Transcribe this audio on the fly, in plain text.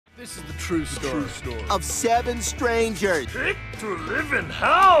This is the true story. Of 7 strangers. Pick to live in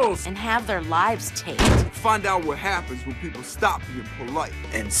house. And have their lives taped. Find out what happens when people stop being polite.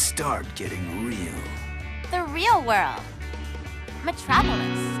 And start getting real. The real world.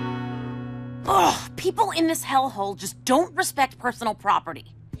 Metropolis. Ugh, people in this hellhole just don't respect personal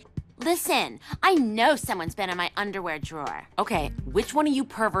property. Listen, I know someone's been in my underwear drawer. Okay, which one of you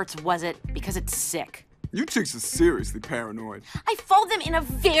perverts was it? Because it's sick. You chicks are seriously paranoid. I fold them in a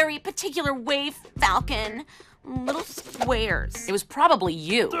very particular way, Falcon. Little squares. It was probably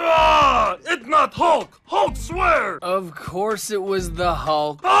you. Ah! It's not Hulk! Hulk swear! Of course it was the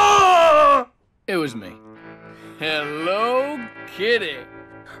Hulk. Ah! It was me. Hello, Kitty.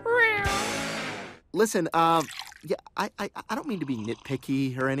 Listen, yeah, I don't mean to be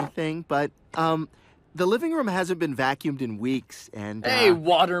nitpicky or anything, but, the living room hasn't been vacuumed in weeks, and, Hey,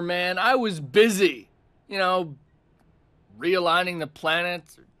 Waterman, I was busy. You know, realigning the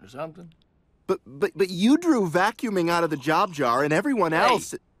planets or something. But you drew vacuuming out of the job jar, and everyone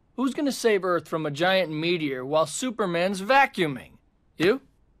else... Hey, who's gonna save Earth from a giant meteor while Superman's vacuuming? You?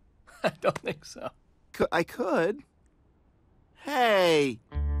 I don't think so. I could. Hey,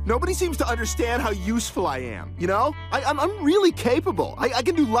 nobody seems to understand how useful I am, you know? I'm really capable. I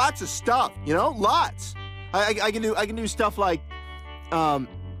can do lots of stuff, you know? Lots. I can do stuff like I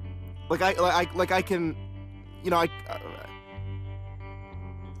can, you know,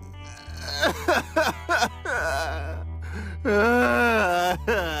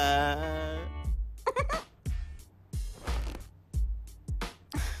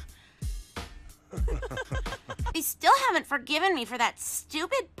 They still haven't forgiven me for that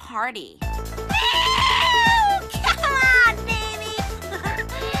stupid party. Come on, baby!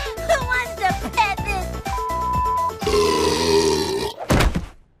 Who wants to pet this?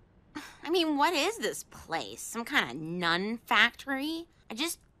 I mean, what is this place? Some kind of nun factory?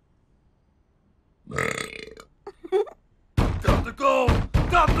 Got to go!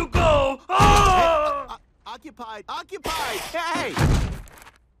 Got to go! Ah! Occupied! Hey!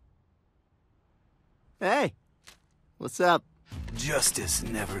 Hey! What's up? Justice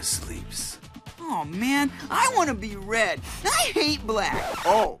never sleeps. Oh, man, I want to be red. I hate black.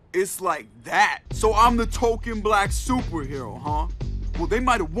 Oh, it's like that. So I'm the token black superhero, huh? Well, they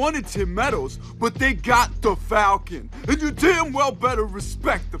might have wanted Tim Meadows, but they got the Falcon. And you damn well better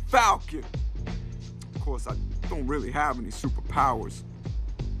respect the Falcon. Of course, I don't really have any superpowers.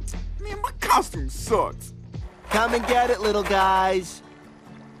 Man, my costume sucks. Come and get it, little guys.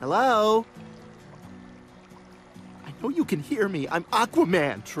 Hello? I know you can hear me. I'm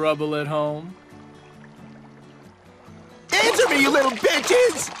Aquaman. Trouble at home? Answer me, you little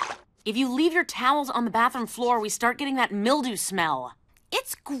bitches! If you leave your towels on the bathroom floor, we start getting that mildew smell.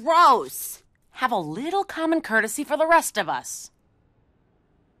 It's gross. Have a little common courtesy for the rest of us.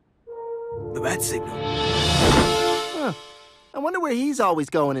 The bat signal. Huh. I wonder where he's always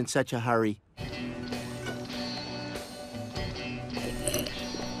going in such a hurry.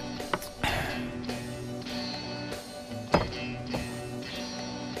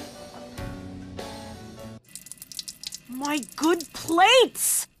 My good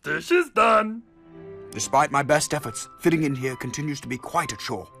plates! Dish is done. Despite my best efforts, fitting in here continues to be quite a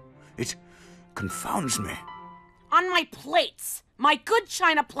chore. It confounds me. On my plates! My good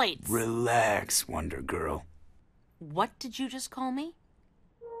china plates! Relax, Wonder Girl. What did you just call me?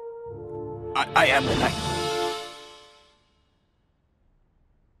 I am the knight.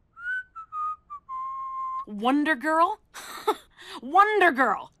 Wonder Girl? Wonder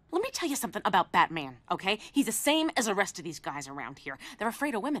Girl! Let me tell you something about Batman, okay? He's the same as the rest of these guys around here. They're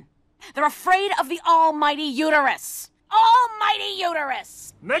afraid of women. They're afraid of the almighty uterus. Almighty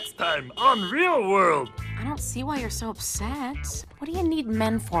uterus! Next time on Real World. I don't see why you're so upset. What do you need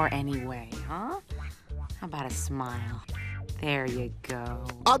men for anyway, huh? How about a smile? There you go.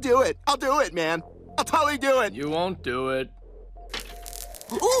 I'll do it, man. I'll totally do it. You won't do it.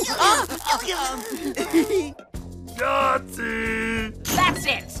 Yahtzee! That's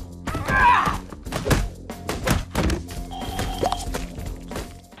it! Ah!